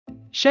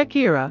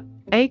Shakira,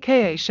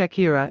 aka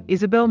Shakira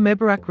Isabel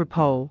Mebarak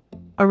Ripoll,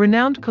 a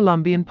renowned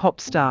Colombian pop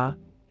star,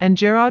 and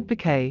Gerard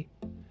Piqué,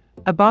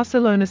 a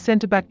Barcelona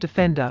centre-back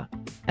defender,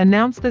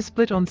 announced their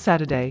split on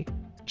Saturday,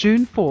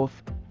 June 4th,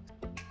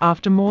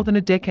 after more than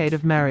a decade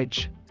of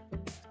marriage.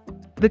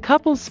 The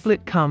couple's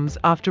split comes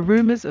after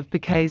rumours of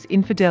Piqué's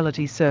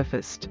infidelity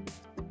surfaced.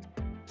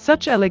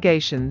 Such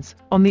allegations,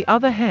 on the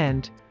other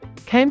hand,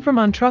 came from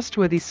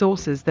untrustworthy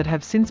sources that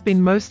have since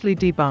been mostly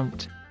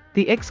debunked.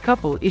 The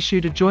ex-couple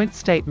issued a joint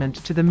statement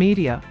to the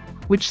media,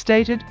 which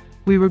stated,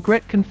 "We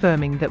regret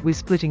confirming that we're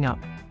splitting up.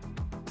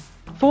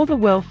 For the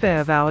welfare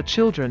of our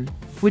children,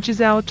 which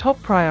is our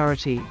top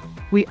priority,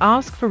 we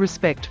ask for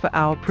respect for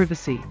our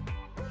privacy.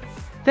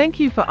 Thank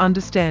you for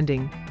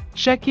understanding."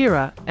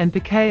 Shakira and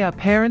Piqué are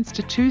parents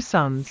to two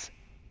sons,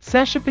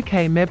 Sasha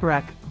Piqué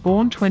Mebarak,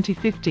 born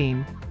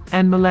 2015,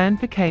 and Milan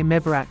Piqué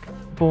Mebarak,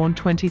 born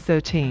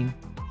 2013.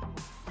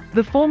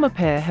 The former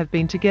pair have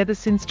been together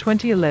since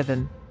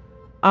 2011,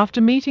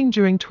 after meeting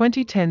during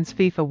 2010's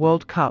FIFA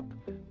World Cup,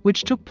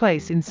 which took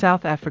place in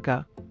South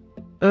Africa.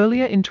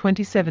 Earlier in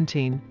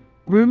 2017,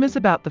 rumors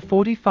about the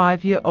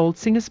 45-year-old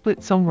singer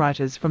split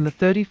songwriters from the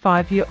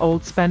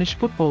 35-year-old Spanish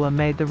footballer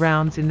made the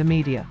rounds in the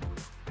media.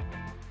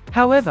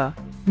 However,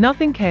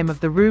 nothing came of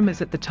the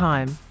rumors at the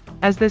time,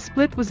 as their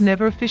split was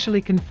never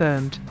officially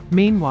confirmed.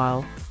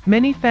 Meanwhile,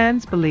 many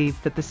fans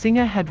believed that the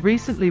singer had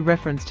recently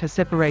referenced her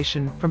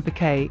separation from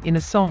Piqué in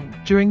a song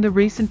during the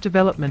recent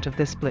development of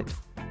their split.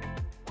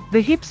 The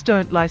Hips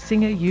Don't Lie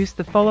singer used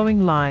the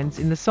following lines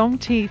in the song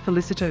Te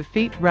Felicito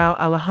feat. Rauw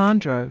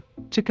Alejandro: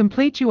 "To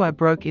complete you I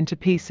broke into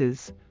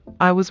pieces.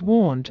 I was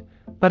warned,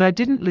 but I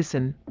didn't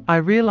listen. I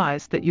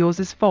realized that yours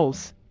is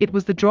false. It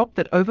was the drop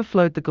that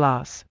overflowed the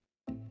glass.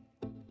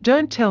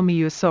 Don't tell me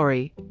you're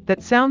sorry,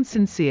 that sounds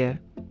sincere,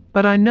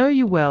 but I know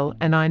you well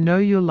and I know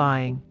you're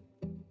lying."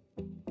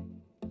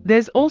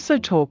 There's also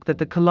talk that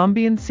the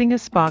Colombian singer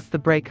sparked the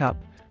breakup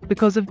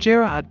because of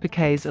Gerard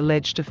Piqué's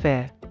alleged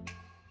affair.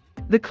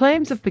 The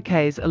claims of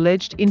Piqué's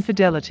alleged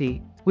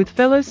infidelity with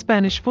fellow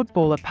Spanish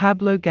footballer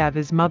Pablo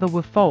Gavi's mother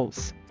were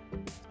false,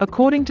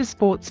 according to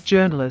sports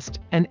journalist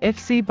and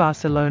FC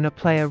Barcelona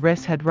player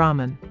Reshad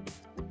Rahman.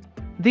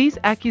 These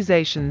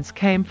accusations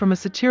came from a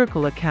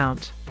satirical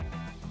account.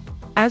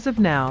 As of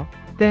now,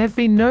 there have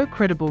been no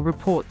credible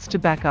reports to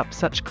back up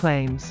such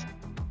claims.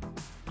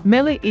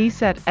 Meli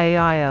Esat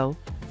Ail,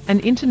 an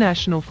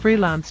international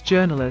freelance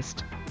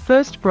journalist,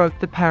 first broke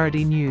the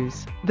parody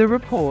news. The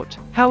report,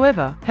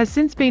 however, has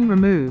since been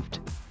removed.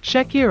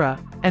 Shakira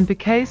and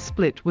Piqué's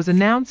split was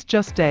announced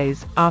just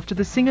days after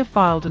the singer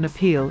filed an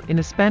appeal in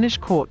a Spanish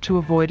court to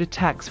avoid a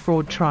tax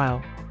fraud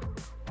trial.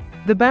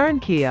 The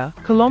Barranquilla,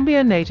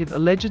 Colombia native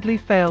allegedly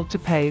failed to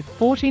pay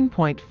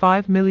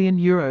 €14.5 million,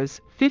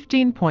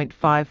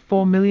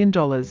 $15.54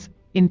 million,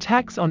 in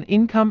tax on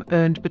income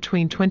earned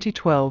between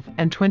 2012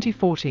 and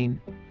 2014.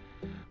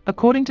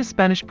 According to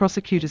Spanish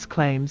prosecutors'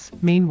 claims,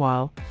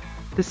 meanwhile,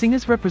 the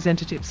singer's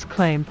representatives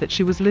claimed that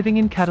she was living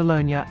in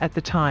Catalonia at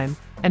the time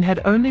and had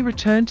only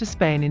returned to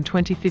Spain in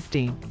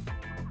 2015.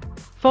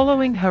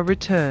 Following her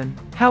return,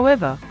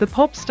 however, the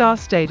pop star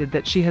stated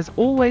that she has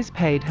always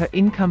paid her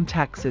income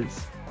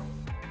taxes.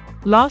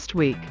 Last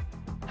week,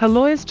 her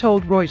lawyers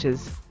told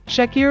Reuters,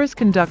 Shakira's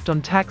conduct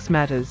on tax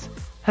matters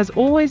has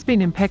always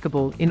been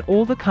impeccable in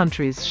all the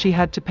countries she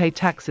had to pay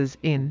taxes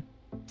in,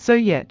 so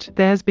yet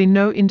there has been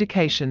no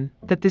indication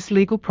that this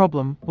legal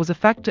problem was a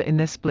factor in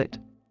their split.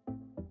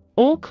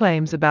 All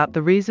claims about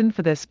the reason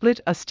for their split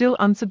are still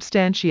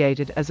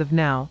unsubstantiated as of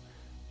now.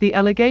 The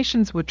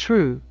allegations were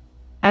true,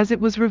 as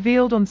it was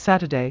revealed on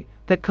Saturday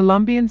that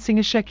Colombian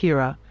singer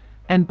Shakira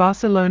and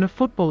Barcelona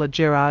footballer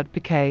Gerard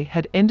Piqué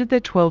had ended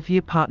their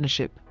 12-year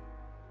partnership,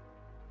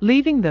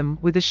 leaving them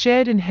with a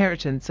shared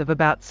inheritance of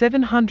about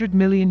 €700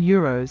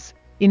 million.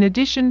 In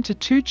addition to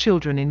two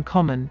children in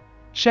common,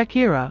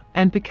 Shakira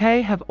and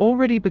Piqué have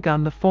already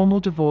begun the formal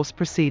divorce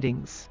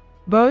proceedings.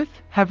 Both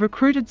have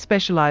recruited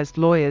specialized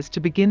lawyers to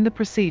begin the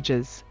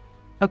procedures,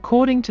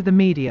 according to the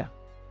media.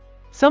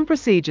 Some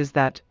procedures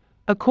that,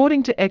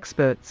 according to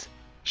experts,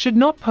 should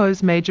not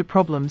pose major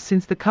problems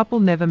since the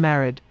couple never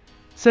married,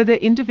 so their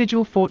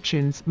individual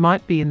fortunes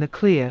might be in the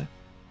clear,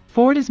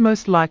 for it is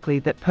most likely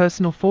that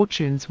personal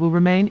fortunes will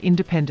remain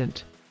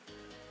independent.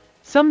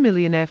 Some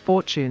millionaire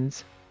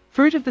fortunes,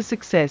 fruit of the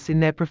success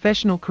in their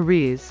professional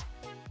careers.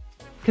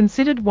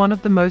 Considered one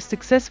of the most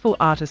successful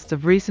artists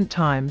of recent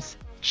times,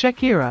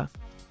 Shakira,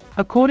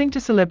 according to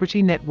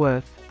Celebrity Net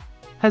Worth,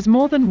 has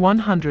more than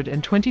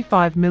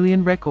 125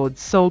 million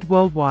records sold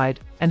worldwide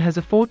and has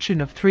a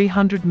fortune of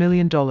 $300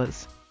 million.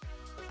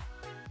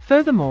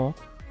 Furthermore,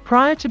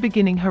 prior to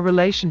beginning her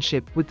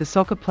relationship with the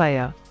soccer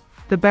player,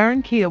 the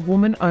Barranquilla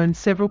woman owned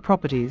several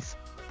properties,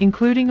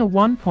 including a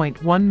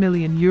 €1.1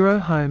 million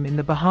home in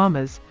the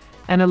Bahamas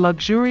and a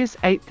luxurious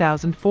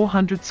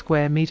 8,400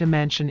 square meter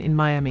mansion in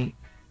Miami,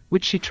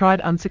 which she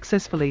tried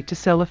unsuccessfully to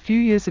sell a few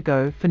years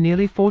ago for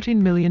nearly $14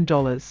 million.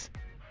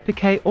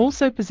 Piqué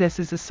also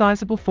possesses a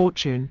sizable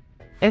fortune,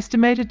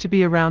 estimated to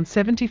be around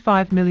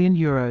 €75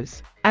 million,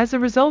 as a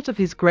result of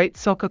his great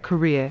soccer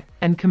career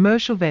and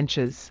commercial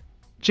ventures.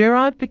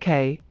 Gerard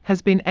Piqué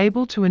has been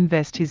able to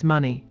invest his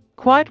money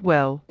quite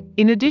well,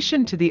 in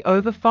addition to the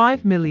over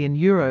 €5 million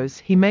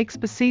he makes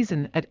per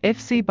season at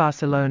FC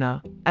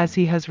Barcelona, as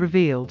he has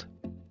revealed.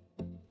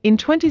 In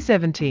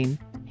 2017,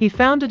 he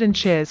founded and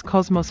chairs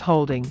Cosmos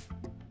Holding,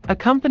 a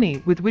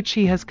company with which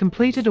he has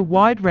completed a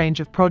wide range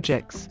of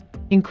projects,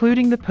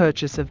 including the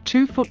purchase of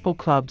 2 football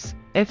clubs,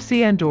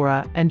 FC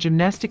Andorra and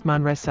Gimnàstic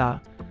Manresa,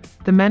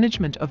 the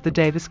management of the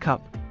Davis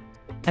Cup,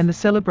 and the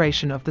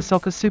celebration of the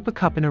Soccer Super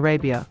Cup in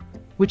Arabia,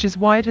 which is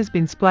why it has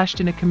been splashed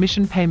in a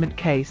commission payment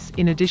case.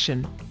 In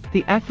addition,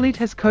 the athlete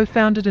has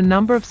co-founded a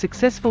number of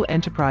successful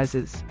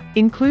enterprises,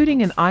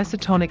 including an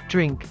isotonic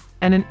drink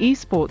and an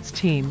esports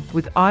team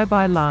with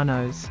Ibai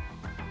Llanos.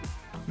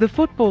 The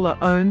footballer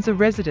owns a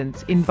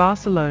residence in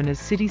Barcelona's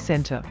city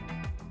centre.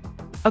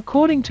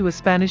 According to a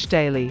Spanish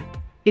daily,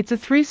 it's a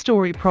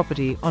 3-story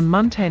property on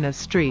Montana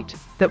Street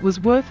that was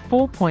worth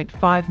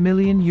 €4.5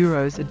 million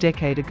a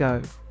decade ago.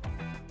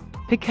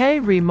 Piqué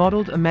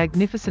remodeled a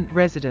magnificent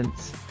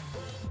residence.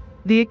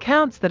 The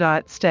accounts that are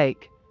at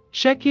stake: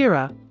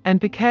 Shakira and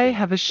Piqué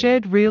have a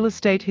shared real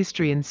estate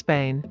history in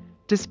Spain,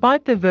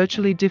 despite their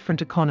virtually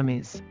different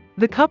economies.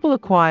 The couple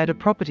acquired a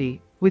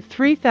property with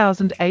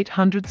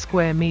 3,800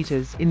 square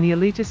meters in the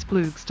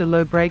Elitesplugues de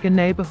Llobregat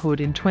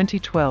neighborhood in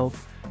 2012,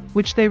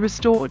 which they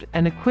restored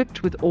and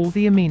equipped with all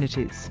the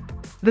amenities.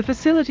 The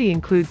facility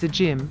includes a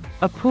gym,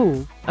 a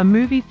pool, a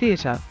movie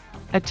theater,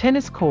 a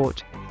tennis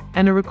court,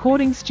 and a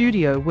recording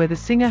studio where the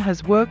singer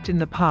has worked in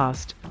the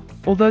past,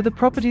 although the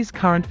property's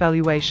current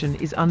valuation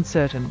is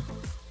uncertain.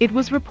 It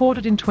was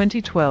reported in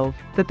 2012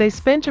 that they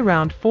spent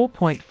around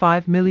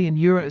 €4.5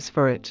 million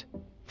for it.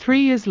 3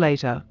 years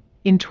later,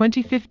 in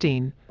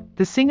 2015,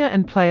 the singer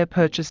and player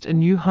purchased a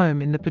new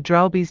home in the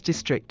Pedralbes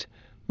district,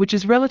 which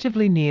is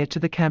relatively near to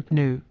the Camp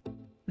Nou.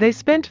 They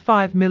spent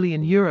 €5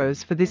 million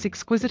for this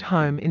exquisite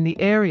home in the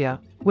area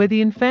where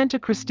the Infanta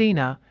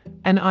Cristina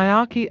and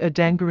Iñaki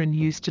Urdangarin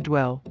used to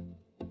dwell.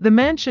 The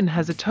mansion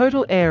has a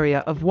total area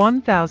of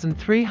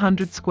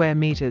 1,300 square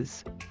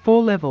meters,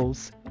 4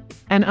 levels,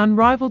 and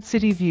unrivaled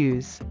city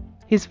views.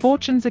 His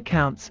fortune's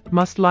accounts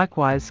must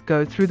likewise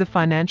go through the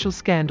financial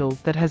scandal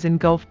that has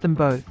engulfed them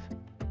both.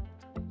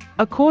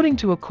 According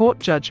to a court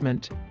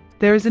judgment,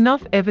 there is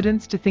enough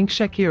evidence to think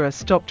Shakira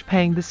stopped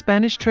paying the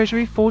Spanish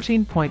treasury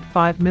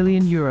 €14.5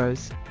 million.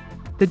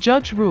 The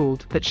judge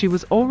ruled that she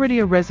was already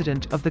a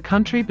resident of the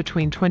country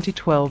between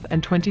 2012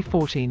 and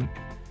 2014.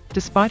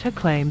 Despite her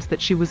claims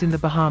that she was in the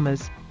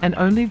Bahamas and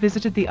only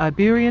visited the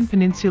Iberian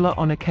Peninsula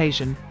on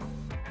occasion.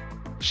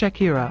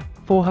 Shakira,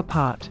 for her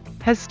part,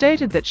 has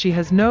stated that she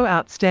has no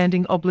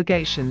outstanding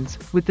obligations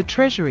with the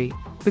Treasury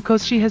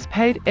because she has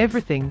paid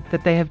everything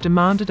that they have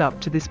demanded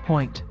up to this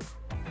point.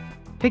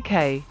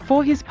 Piqué,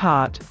 for his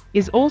part,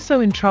 is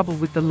also in trouble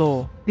with the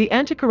law. The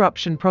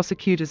Anti-Corruption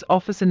Prosecutor's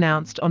Office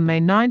announced on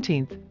May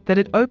 19 that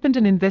it opened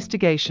an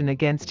investigation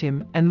against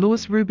him and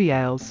Luis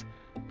Rubiales,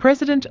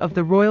 president of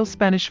the Royal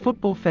Spanish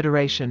Football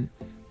Federation,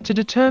 to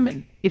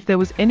determine if there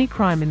was any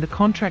crime in the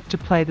contract to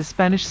play the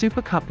Spanish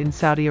Super Cup in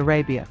Saudi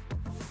Arabia.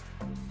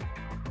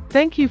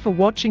 Thank you for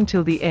watching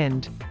till the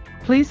end.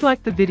 Please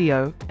like the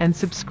video and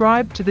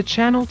subscribe to the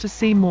channel to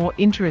see more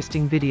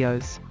interesting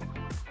videos.